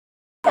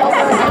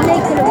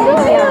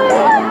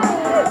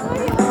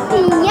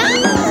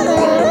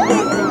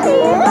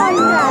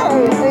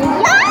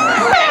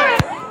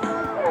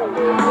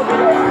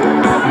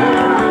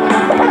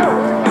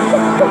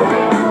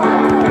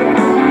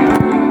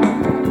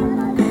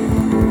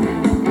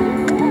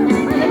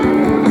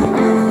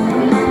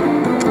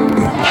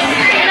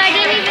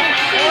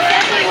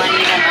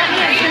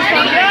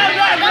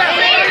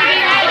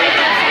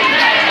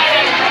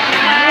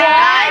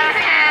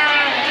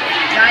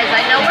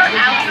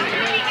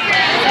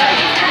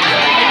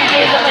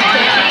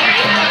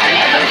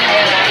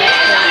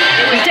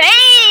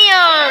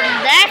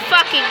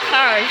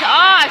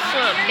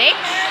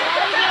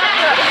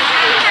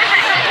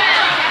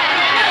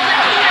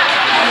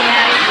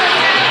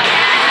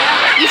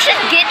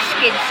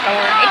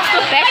Storm. It's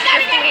the best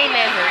drifting game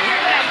ever.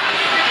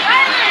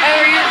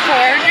 Are you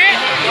recording it?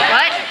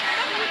 What?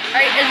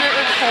 Is it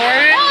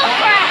recorded?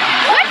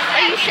 What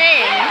are you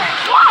saying?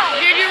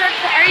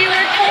 Are you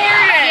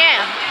recording?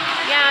 Yeah.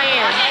 Yeah, I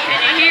am. Can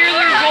you hear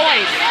their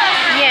voice?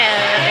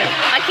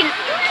 Yeah. I can.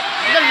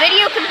 The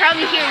video can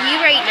probably hear you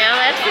right now,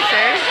 that's for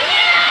sure.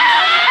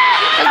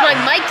 Because my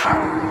mic's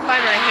by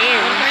my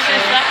hand.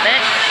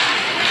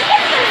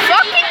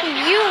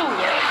 Fucking you!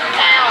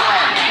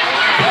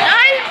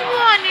 Nice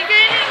one! You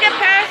didn't even get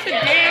past the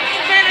damn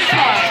finish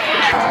line.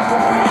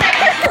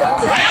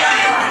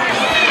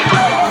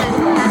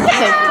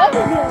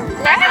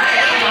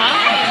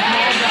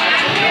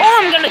 Oh,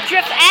 I'm gonna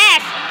drift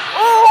ass!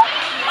 Oh,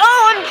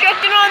 I'm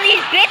drifting on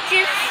these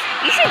bitches!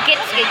 You should get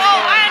Skid Storm.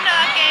 Oh, I know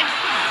that game.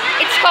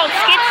 It's called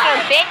Skid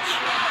Storm, bitch!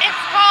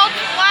 It's called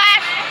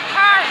Splash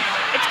Cars.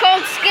 It's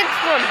called Skid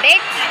Storm,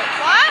 bitch!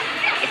 What?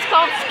 It's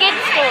called Skid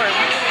Storm.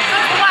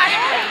 Splash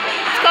Cars.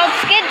 It's called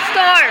Skid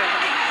Storm.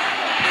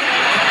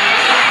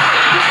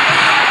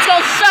 It's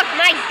called Suck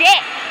My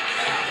Dick.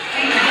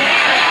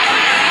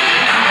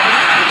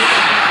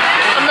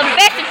 I'm the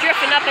best at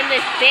drifting up in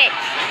this bitch.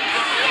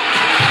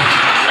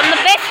 I'm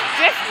the best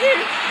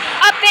drifting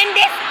up in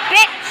this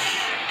bitch.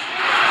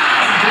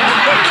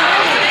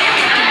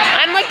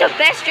 I'm like the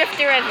best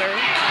drifter ever.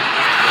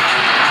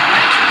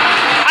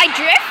 I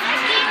drift.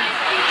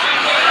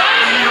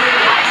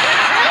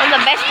 I'm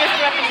the best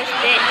drifter up in this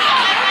bitch.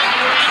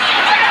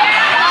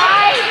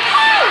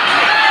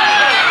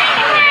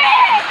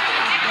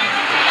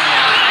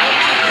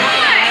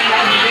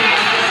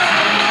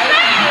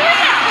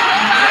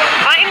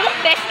 I'm the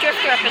best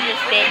drifter up in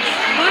this bitch.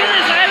 Look at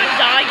this, I haven't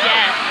died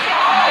yet.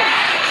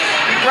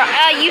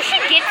 You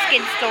should get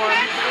Skid Storm.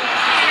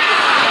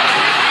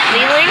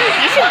 Leland,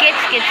 you should get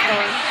Skid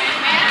Storm.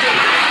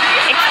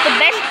 It's the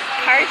best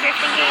car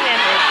drifting game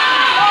ever.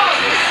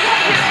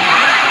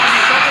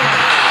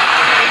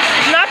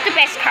 It's not the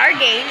best car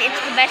game, it's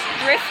the best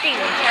drifting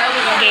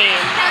game.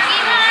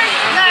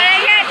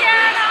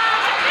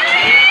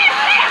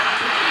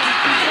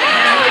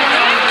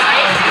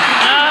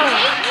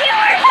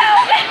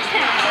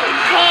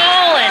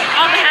 Colin,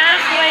 I'm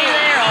halfway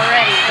there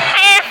already.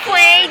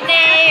 Halfway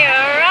there.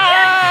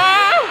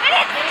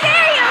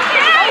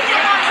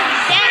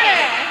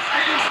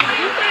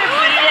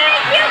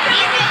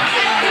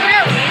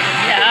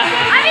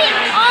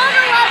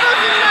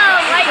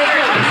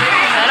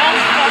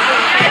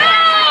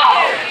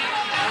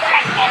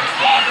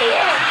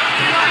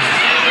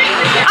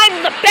 I'm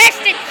the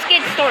best at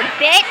Skid Storm,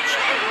 bitch!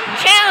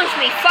 Challenge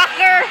me,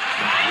 fucker!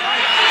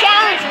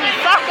 Challenge me,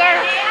 fucker!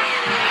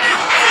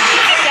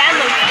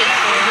 Download Skid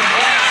Storm.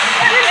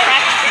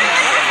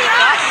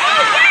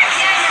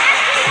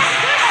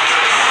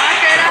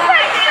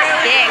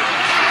 Dick.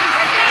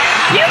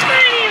 You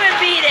couldn't even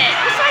beat it.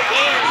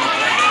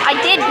 I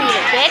did beat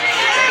it, bitch.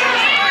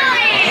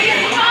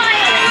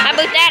 How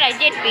about that? I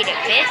did beat it,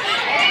 bitch.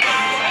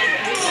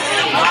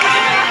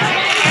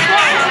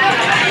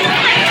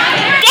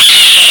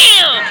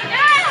 Damn!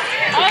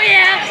 Oh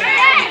yeah.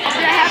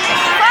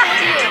 Fuck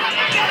you.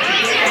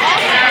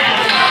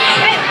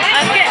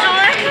 I'm getting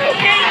on it.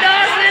 Okay,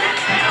 Dawson.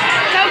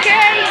 It's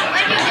okay.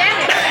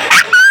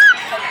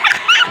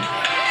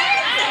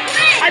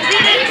 I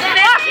beat it.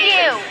 Fuck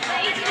you.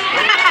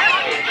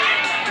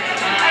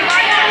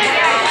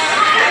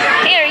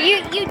 Here,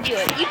 you do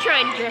it. You try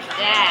and drift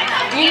that.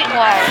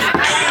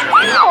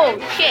 Oh,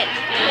 shit.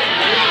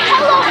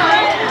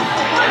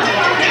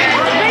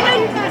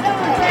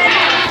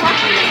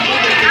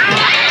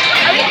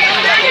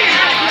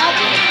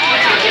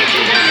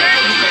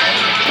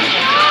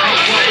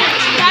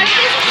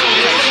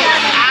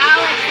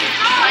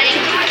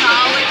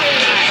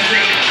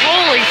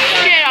 Holy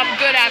shit, I'm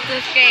good at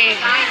this game.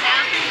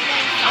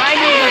 I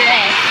do the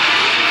best.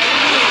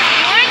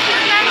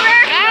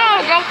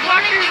 No, go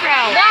fuck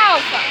yourself. No,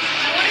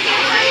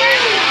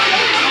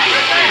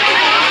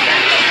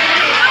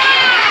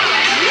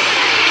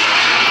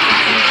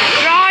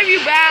 Drive, you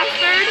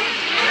bastard.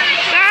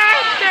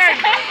 Bastard.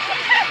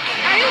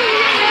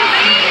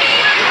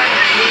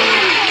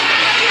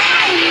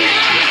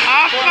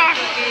 Oh, fuck.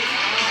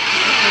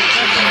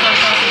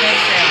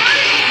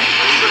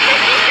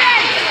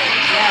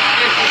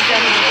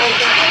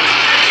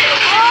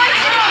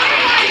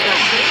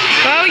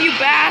 Go, you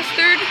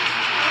bastard.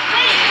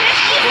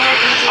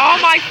 Oh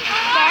my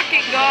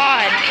fucking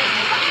god.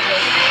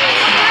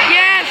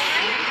 Yes.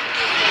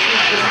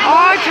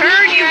 Oh,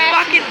 turn, you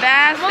fucking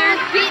bastard.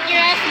 beat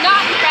your ass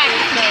not in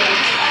practice mode.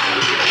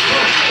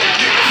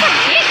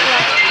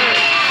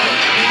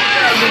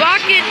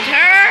 Fucking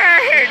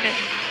turn.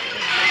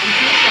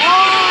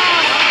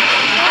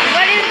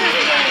 What is this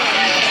game?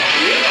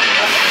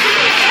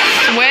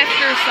 Swift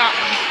or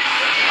something.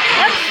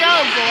 That's so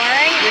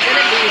boring. You're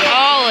gonna beat it.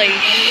 Holy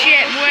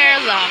shit, where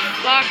the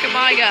fuck am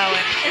I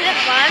going? Is it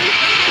fun?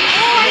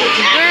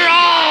 They're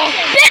all...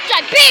 Bitch,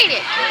 I beat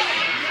it!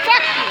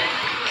 Fuck you!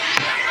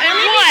 And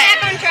Leave me what?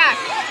 back on track.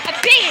 I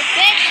beat it,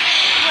 bitch!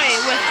 Wait,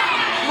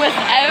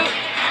 without...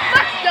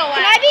 Fuck no,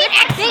 Can I beat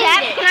X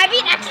step? Can I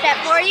beat X step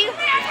for you?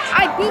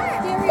 I beat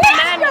Stereo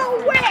Madness.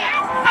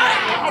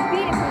 I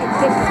beat it for his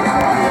bitch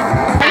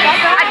ass.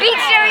 I beat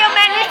Stereo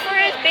Madness for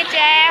his bitch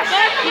ass.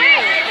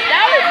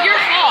 That was your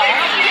fault.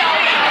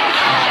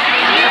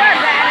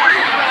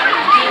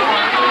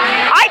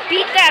 I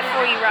beat that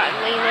for you, Rotten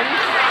Leland.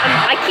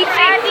 I keep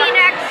saying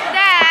next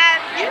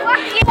that.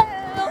 Fuck you.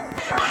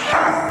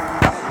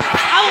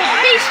 I will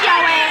beat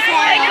your ass.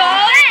 Hey,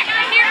 Colin.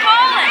 Here,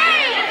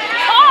 Colin.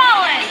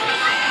 Colin.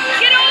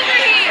 Get over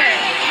here.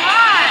 Come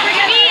on.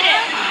 Beat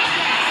it.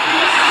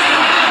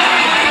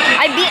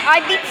 I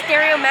beat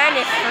Stereo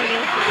Madness for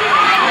you.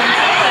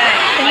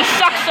 And you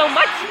suck so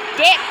much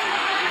dick.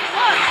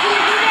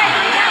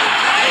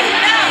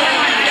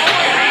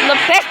 I'm the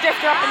best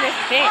drifter up in this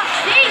bitch.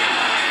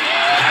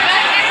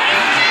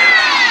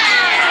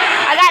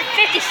 I got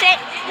 50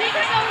 cents.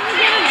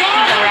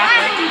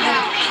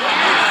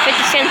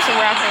 50 cents a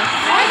rapper.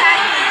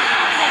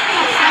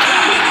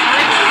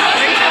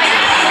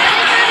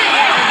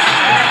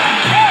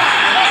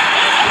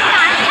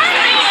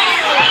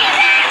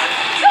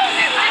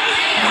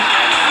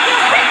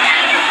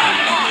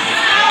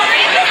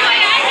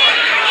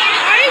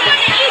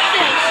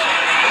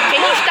 Can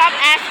you stop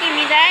asking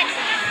me that?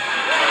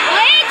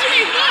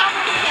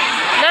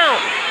 No,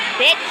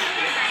 bitch.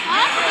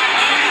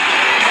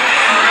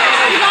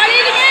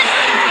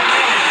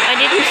 I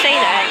didn't say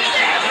that.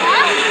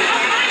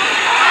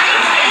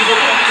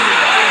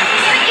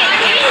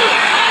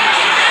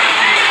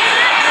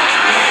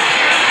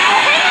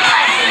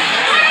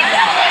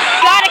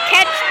 Gotta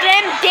catch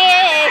them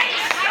dicks.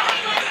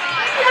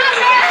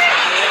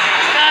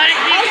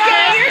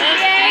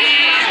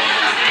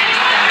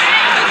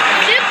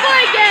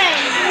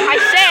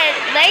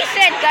 They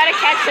said gotta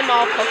catch them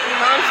all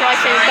Pokemon, so I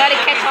said gotta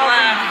catch all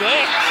these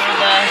dicks.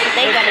 What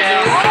they gotta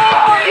do.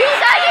 You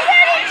said you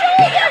gotta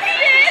choose them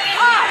dicks!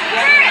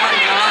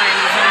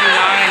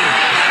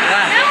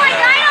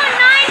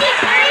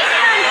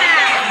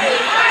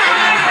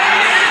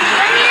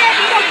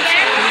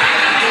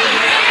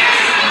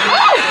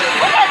 Oh,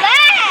 look at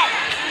that!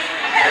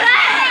 Look at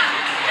that!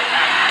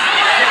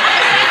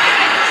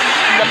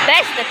 The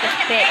best at this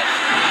pitch.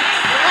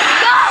 Let's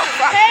go!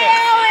 Fuck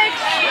this.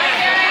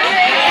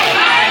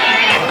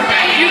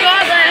 You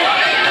got that.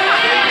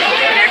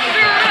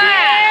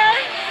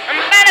 I'm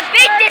about to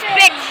beat this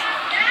bitch.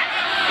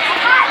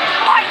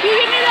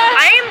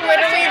 I am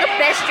literally the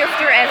best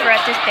drifter ever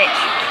at this bitch.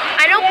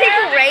 I know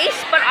people race,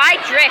 but I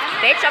drift,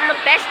 bitch. I'm the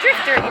best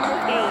drifter in the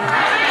game.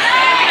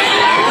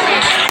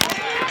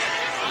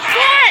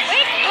 What?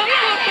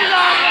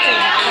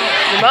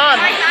 Your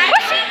mom.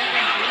 Pussy.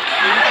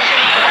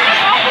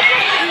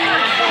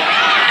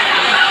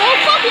 Oh,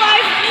 fuck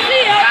life.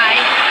 See ya.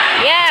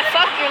 Yeah,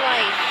 fuck your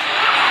life.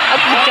 I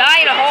hope you die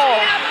in a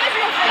hole.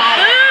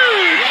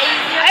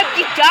 I hope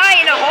you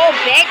die in a hole,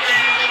 bitch.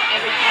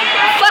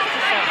 Fuck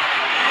yourself.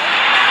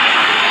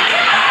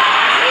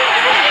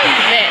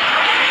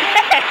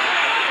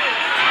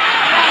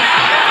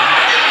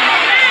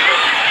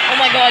 Oh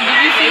my god, did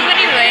you see when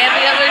he ran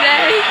the other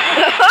day?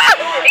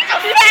 It's a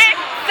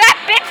fat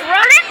bitch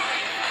running.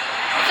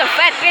 It's a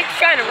fat bitch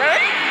trying to run.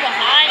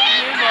 Behind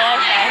you, but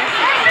okay.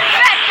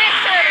 Fat bitch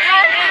trying to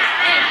run.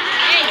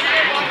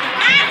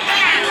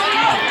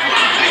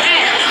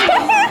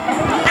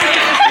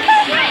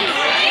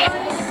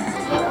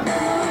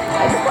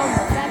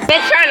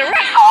 Bitch trying to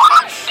run.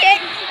 Oh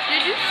shit!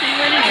 Did you see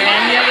when he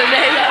ran the other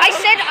day? I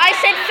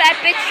said fat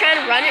bitch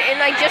trying to run it, and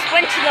I just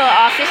went to the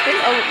office with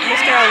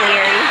Mr.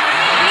 O'Leary.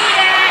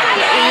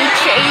 He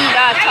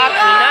talked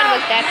to me, not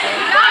like that though.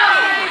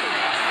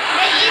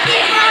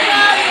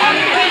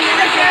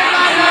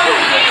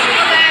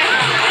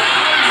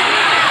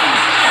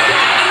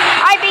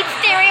 I beat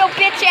Stereo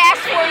bitch ass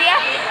for ya.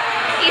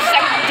 You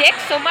sucked dick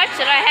so much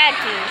that I had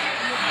to.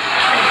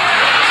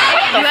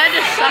 You had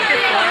to suck it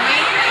for me?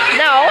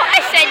 No,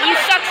 I said you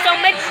suck so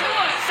much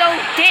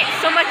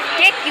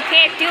dick you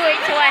can't do it,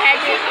 so I had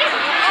to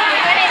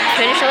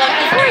finish a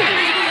level for you.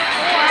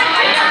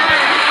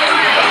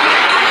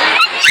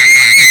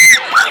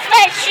 Fuck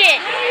that shit!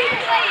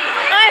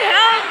 I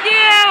helped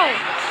you!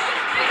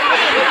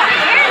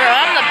 Bro,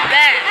 I'm the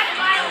best.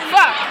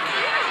 Fuck.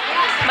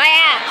 My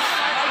ass.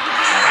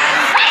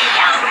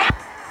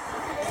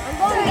 I'm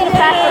going to get a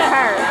faster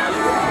car.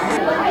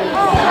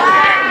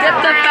 Get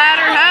the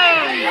fatter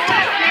hose.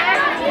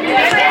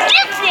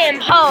 Get them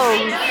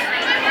hoes!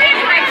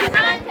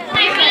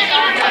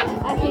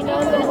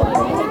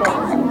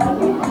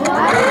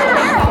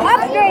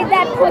 Upgrade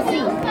that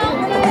pussy!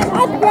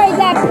 Upgrade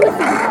that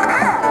pussy!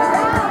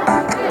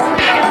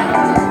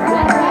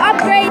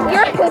 Upgrade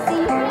your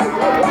pussy!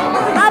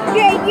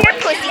 Upgrade your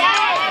pussy!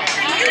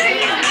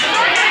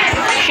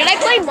 Should I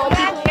play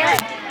multiplayer?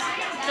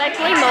 Should I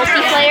play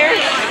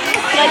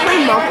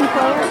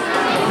multiplayer?